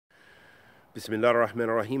Bismillah ar-Rahman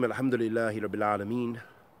ar-Rahim. Alhamdulillahi Rabbil Alameen.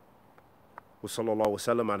 Wa sallallahu wa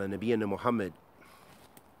sallam ala nabiyyina Muhammad.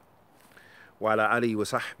 Wa ala alihi wa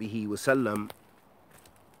sahbihi wa sallam.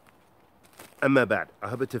 Amma ba'd.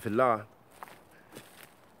 Ahabati fillah.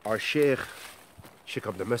 Our Sheikh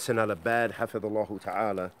Abdul Muhsin al-Abbad, hafidhullah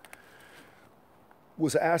ta'ala,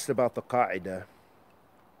 was asked about the qa'idah,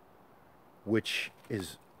 which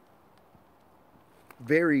is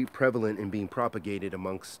very prevalent in being propagated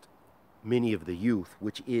amongst many of the youth,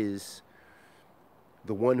 which is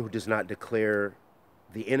the one who does not declare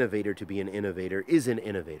the innovator to be an innovator is an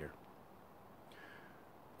innovator.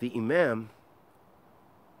 The Imam,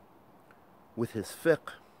 with his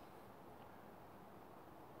fiqh,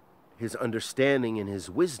 his understanding and his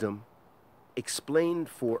wisdom, explained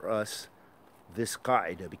for us this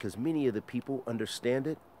qa'idah, because many of the people understand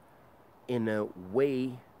it in a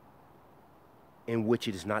way in which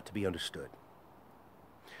it is not to be understood.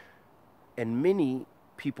 And many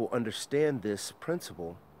people understand this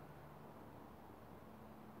principle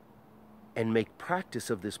and make practice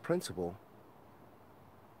of this principle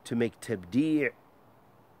to make tabdi',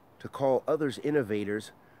 to call others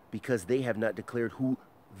innovators because they have not declared who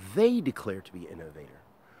they declare to be innovator,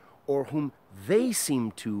 or whom they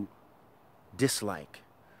seem to dislike,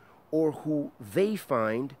 or who they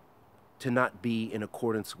find to not be in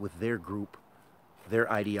accordance with their group,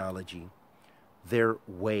 their ideology, their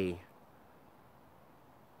way.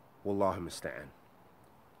 Wallahu musta'an.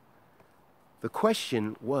 The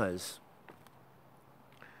question was,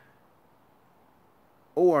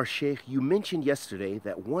 O our Sheikh, you mentioned yesterday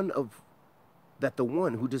that the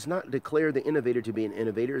one who does not declare the innovator to be an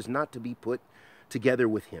innovator is not to be put together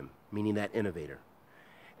with him, meaning that innovator,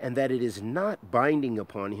 and that it is not binding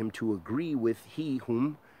upon him to agree with he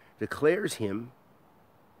whom declares him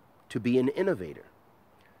to be an innovator.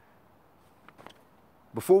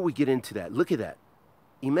 Before we get into that, look at that.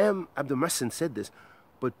 Imam Abdul Muhsin said this,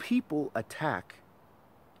 but people attack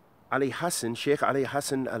Sheikh Ali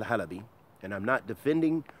Hassan al-Halabi, and I'm not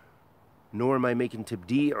defending nor am I making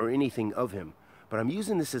tabdi' or anything of him, but I'm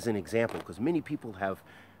using this as an example because many people have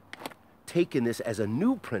taken this as a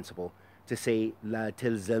new principle to say la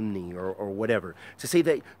tilzamni or whatever, to say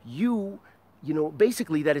that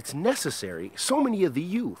basically that it's necessary. So many of the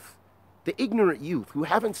youth, the ignorant youth who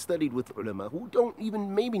haven't studied with ulama, who don't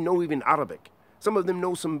even maybe know even Arabic. Some of them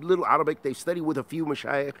know some little Arabic. They study with a few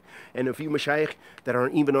mashayikh and a few mashayikh that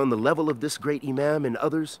aren't even on the level of this great imam and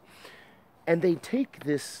others. And they take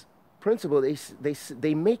this principle,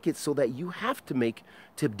 they make it so that you have to make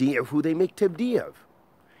tabdi' of who they make tabdi' of.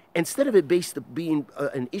 Instead of it being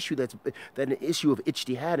an issue an issue of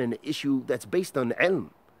ijtihad, and an issue that's based on ilm.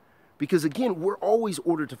 Because again, we're always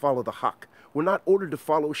ordered to follow the haqq. We're not ordered to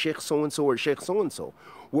follow Sheikh so-and-so or Sheikh so-and-so.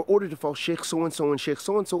 We're ordered to follow Sheikh so-and-so and Sheikh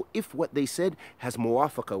so-and-so if what they said has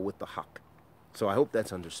muwafaqah with the haqq. So I hope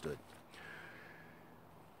that's understood.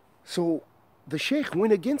 So the Sheikh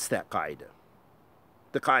went against that qa'idah.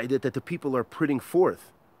 The qa'idah that the people are putting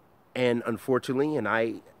forth. And unfortunately, and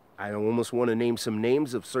I almost want to name some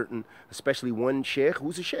names of certain, especially one Sheikh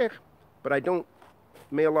who's a Sheikh, but I don't,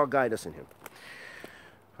 may Allah guide us in him.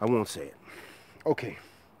 I won't say it. Okay,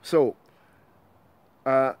 so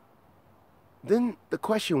then the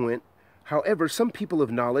question went, however, some people of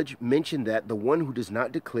knowledge mention that the one who does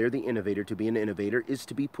not declare the innovator to be an innovator is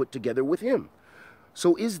to be put together with him.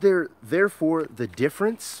 So is there therefore the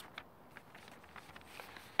difference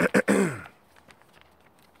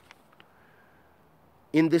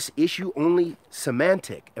in this issue only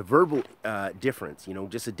semantic, a verbal difference,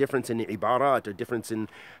 just a difference in the ibarat, a difference in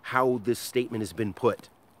how this statement has been put?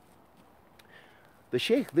 The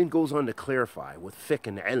Shaykh then goes on to clarify with fiqh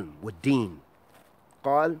and ilm, with deen.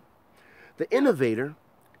 قال, the innovator,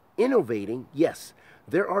 innovating, yes,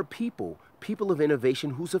 there are people of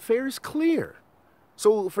innovation whose affair is clear.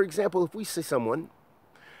 So, for example, if we say someone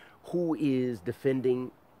who is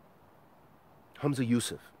defending Hamza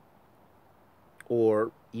Yusuf,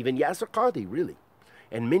 or even Yasir Qadhi, really,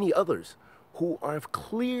 and many others who have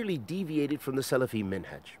clearly deviated from the Salafi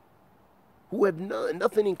minhaj, who have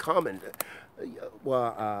nothing in common.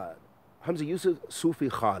 Hamza Yusuf, Sufi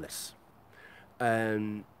Khalis.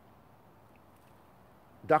 And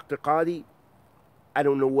Dr. Qadhi, I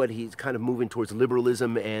don't know what he's kind of moving towards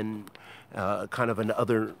liberalism and kind of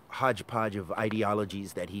another hodgepodge of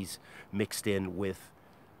ideologies that he's mixed in with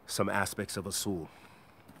some aspects of Usul.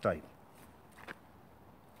 Right.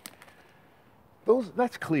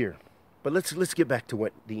 That's clear. But let's get back to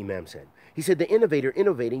what the Imam said. He said, the innovator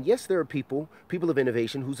innovating, yes, there are people of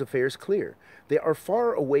innovation whose affair is clear. They are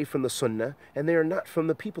far away from the Sunnah, and they are not from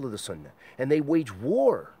the people of the Sunnah. And they wage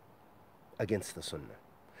war against the Sunnah.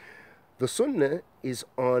 The Sunnah is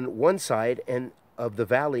on one side and of the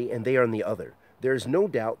valley, and they are on the other. There is no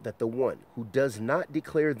doubt that the one who does not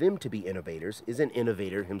declare them to be innovators is an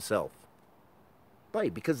innovator himself.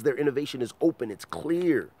 Right, because their innovation is open, it's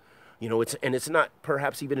clear. You know, it's not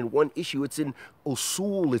perhaps even in one issue, it's in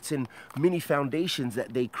usul, it's in many foundations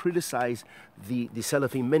that they criticize the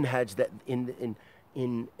Salafi minhaj that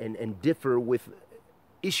and differ with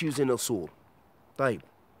issues in usul. Right.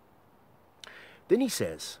 Then he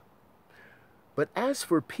says, but as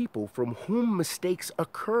for people from whom mistakes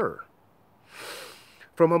occur,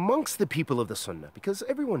 from amongst the people of the Sunnah, because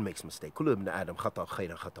everyone makes mistakes. All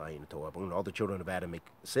the children of Adam make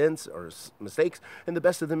sins or mistakes, and the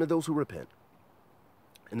best of them are those who repent.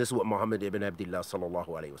 And this is what Muhammad ibn Abdullah sallallahu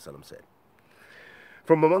alayhi wasallam said.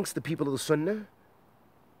 From amongst the people of the Sunnah,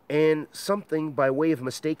 and something by way of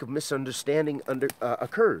mistake of misunderstanding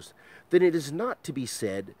occurs, then it is not to be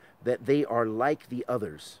said that they are like the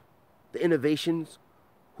others, the innovations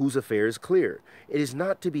whose affair is clear. It is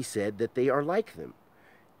not to be said that they are like them.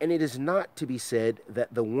 And it is not to be said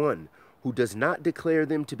that the one who does not declare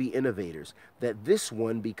them to be innovators, that this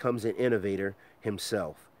one becomes an innovator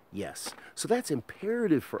himself. Yes. So that's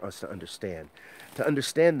imperative for us to understand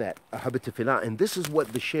that, Ahabatifillah. And this is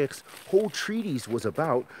what the Sheikh's whole treatise was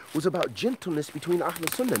about gentleness between Ahl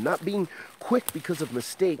Sunnah, not being quick because of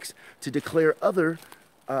mistakes to declare other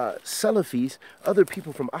Salafis, other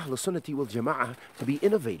people from Ahl Sunnati wal Jama'ah to be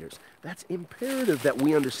innovators. That's imperative that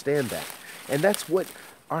we understand that. And that's what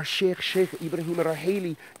our Sheikh Ibrahim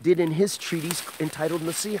Raheli did in his treatise entitled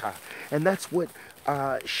Nasiha. And that's what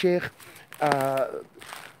the Sheikh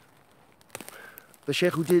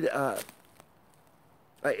who did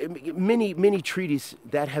many treatises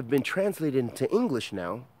that have been translated into English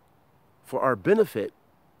now for our benefit,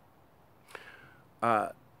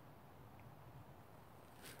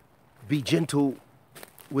 be gentle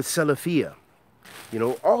with Salafiyah. You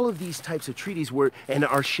know, all of these types of treatises were, and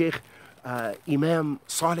our Sheikh Imam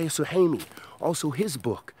Saleh Suhaimi, also his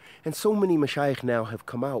book. And so many mashayikh now have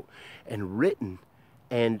come out and written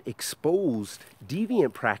and exposed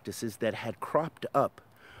deviant practices that had cropped up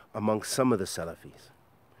amongst some of the Salafis,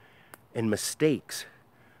 and mistakes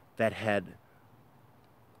that had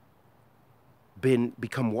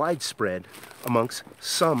become widespread amongst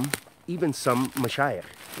some, even some mashayikh.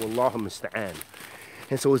 Wallahu musta'an.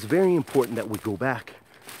 And so it's very important that we go back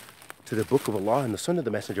to the Book of Allah and the Sunnah of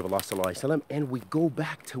the Messenger of Allah sallallahu alaihi wasallam, and we go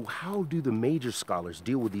back to how do the major scholars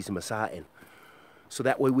deal with these masail, so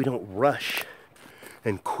that way we don't rush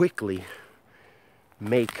and quickly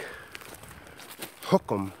make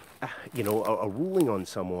hukum, you know, a ruling on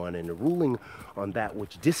someone and a ruling on that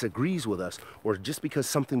which disagrees with us, or just because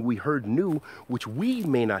something we heard new, which we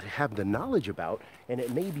may not have the knowledge about, and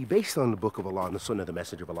it may be based on the Book of Allah and the Sunnah of the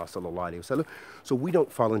Messenger of Allah sallallahu alaihi wasallam, so we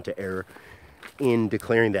don't fall into error in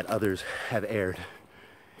declaring that others have erred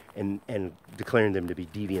and declaring them to be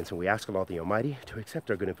deviants. And we ask Allah the Almighty to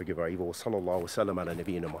accept our good and forgive our evil. Wa sallallahu wa sallam ala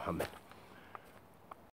nabiyyina Muhammad.